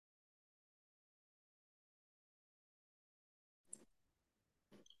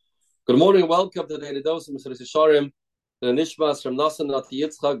Good morning and welcome to the Daily Dose of Mesilas Yesharim. The Nishmas from Nasan Nati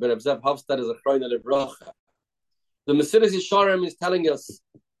Yitzchak Ben Zev Hafstad is a Chroina Lebracha. The Mesilas Yesharim is telling us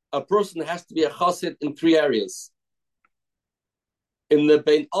a person has to be a chassid in three areas. In the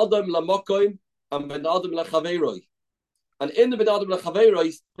Bein Adam Lamokoim and Bein Adam Lachaveiroi. And in the Bein Adam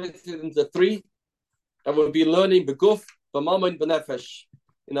Lachaveiroi, split it into three. And we'll be learning Beguf, B'mama, and B'nefesh.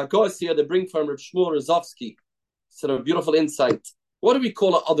 In our course here, they bring from Reb Shmuel Rozovsky. Sort of a beautiful insight. What do we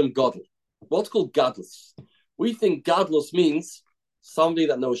call an Adam Gadol? What's called Gadlus? We think Gadlus means somebody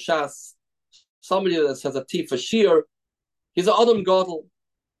that knows Shas, somebody that says a Tifa Shir. He's an Adam Gadol.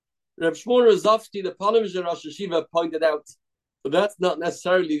 Reb Shmuel Rozovsky, the Panamizher Rosh Hashiva, pointed out that that's not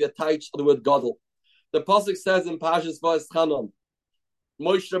necessarily the taich of the word Gadol. The Pasuk says in Pashas Vayis Chanon,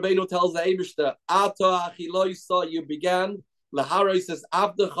 Moshe Rabbeinu tells the Eibishter, Ata achiloisa, you began, Laharai says,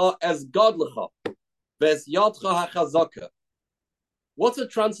 Avdecha es Godlecha, Ves Yadcha hachazaka. What's a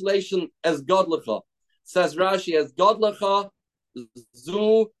translation as Godlecha? Says Rashi, as Godlecha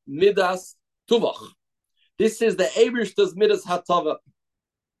zu midas tuvach. This is the Eibishter's midas hatava.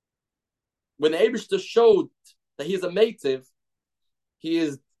 When the Eibishter showed that he's a native, he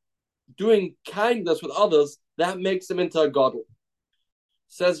is doing kindness with others, that makes him into a Gadol.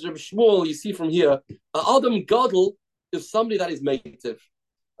 Says Reb Shmuel, you see from here, an Adam Gadol is somebody that is native.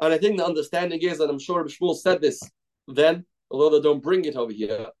 And I think the understanding is, and I'm sure Reb Shmuel said this then, although they don't bring it over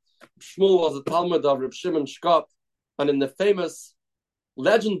here. Shmuel was a Talmud of Reb Shimon Shkop, and in the famous,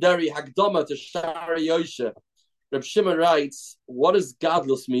 legendary Hagdama to Shari Yoshe, Reb Shimon writes, what does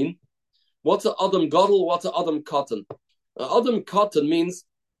Gadlus mean? What's an Adam Gadol? What's an Adam Cotton? An Adam Cotton means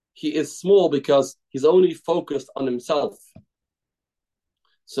he is small because he's only focused on himself.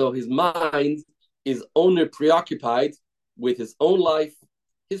 So his mind is only preoccupied with his own life,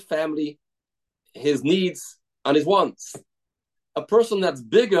 his family, his needs, and his wants. A person that's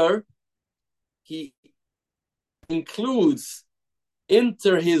bigger, he includes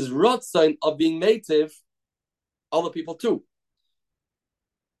into his rotzain of being native other people too.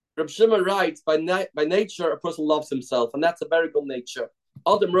 Reb Shimon writes, by nature, a person loves himself, and that's a very good nature.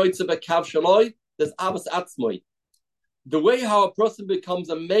 Adam roitze bekav shaloi, there's avos atzmoi. The way how a person becomes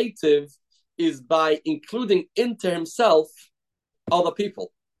a native is by including into himself other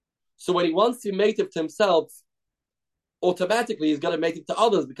people. So when he wants to be native to himself, automatically he's going to make it to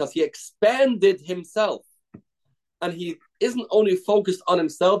others because he expanded himself. And he isn't only focused on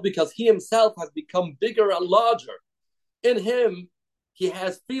himself because he himself has become bigger and larger. In him, he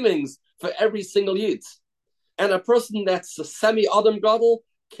has feelings for every single yid. And a person that's a semi-Adam Gadol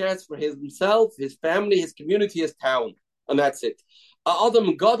cares for himself, his family, his community, his town. And that's it.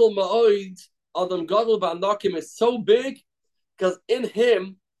 Adam Gadol Ma'oid, Adam Gadol Ba'anakim is so big because in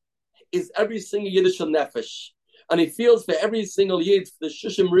him is every single Yiddish nefesh. And he feels for every single Yid, the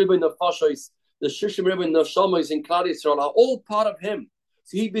Shishim Ribbon of Fashos, the Shishim Ribbon of Shamos in Klal Yisrael are all part of him.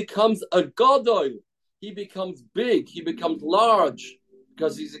 So he becomes a Gadol. He becomes big. He becomes large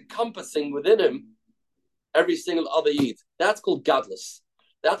because he's encompassing within him every single other Yid. That's called Gadlus.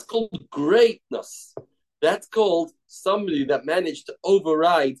 That's called greatness. That's called somebody that managed to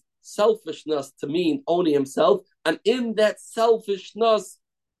override selfishness to mean only himself. And in that selfishness,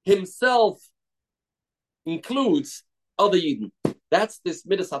 himself includes other Yidden. That's this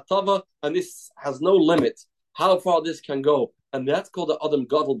midas hatava, and this has no limit how far this can go. And that's called the Adam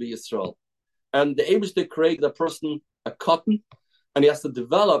Gadol B'Yisrael. And the Eibishter created a person, a cotton, and he has to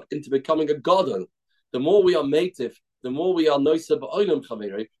develop into becoming a Gadol. The more we are native, the more we are noisa b'olam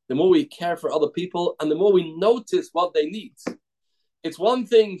chaveri, the more we care for other people, and the more we notice what they need. It's one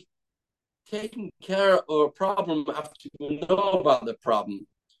thing taking care of a problem after you know about the problem.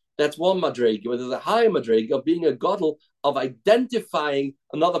 That's one madrega, but there's a higher madrega of being a Gadol, of identifying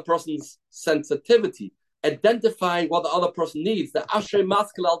another person's sensitivity, identifying what the other person needs. The Ashrei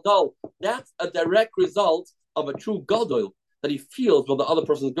Maskil Al Dal, that's a direct result of a true Gadol, that he feels what the other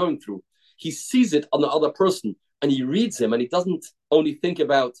person is going through. He sees it on the other person, and he reads him, and he doesn't only think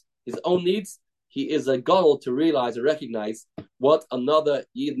about his own needs. He is a Gadol to realize and recognize what another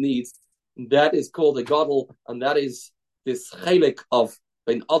Yid needs. That is called a Gadol, and that is this chelik of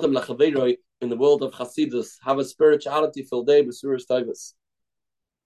Bein Adam Lachaveiroi in the world of Chasidus. Have a spirituality filled day, B'suras Tovos.